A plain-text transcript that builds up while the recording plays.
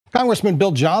Congressman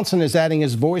Bill Johnson is adding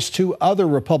his voice to other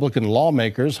Republican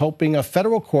lawmakers, hoping a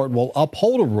federal court will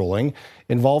uphold a ruling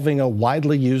involving a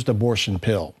widely used abortion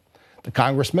pill. The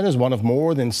congressman is one of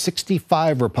more than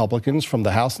 65 Republicans from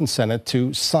the House and Senate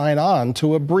to sign on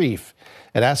to a brief.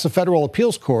 It asks the federal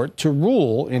appeals court to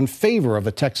rule in favor of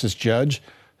a Texas judge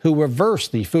who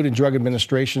reversed the Food and Drug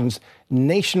Administration's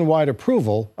nationwide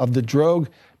approval of the drug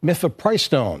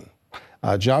mifepristone.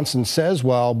 Johnson says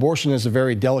while abortion is a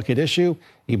very delicate issue,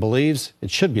 he believes it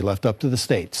should be left up to the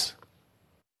states.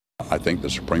 I think the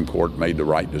Supreme Court made the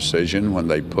right decision when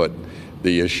they put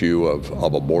the issue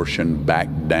of abortion back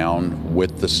down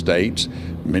with the states.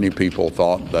 Many people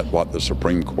thought that what the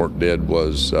Supreme Court did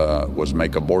was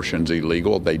make abortions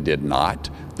illegal. They did not.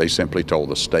 They simply told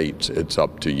the states, it's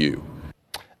up to you.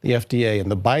 The FDA and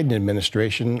the Biden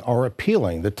administration are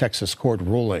appealing the Texas court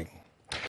ruling.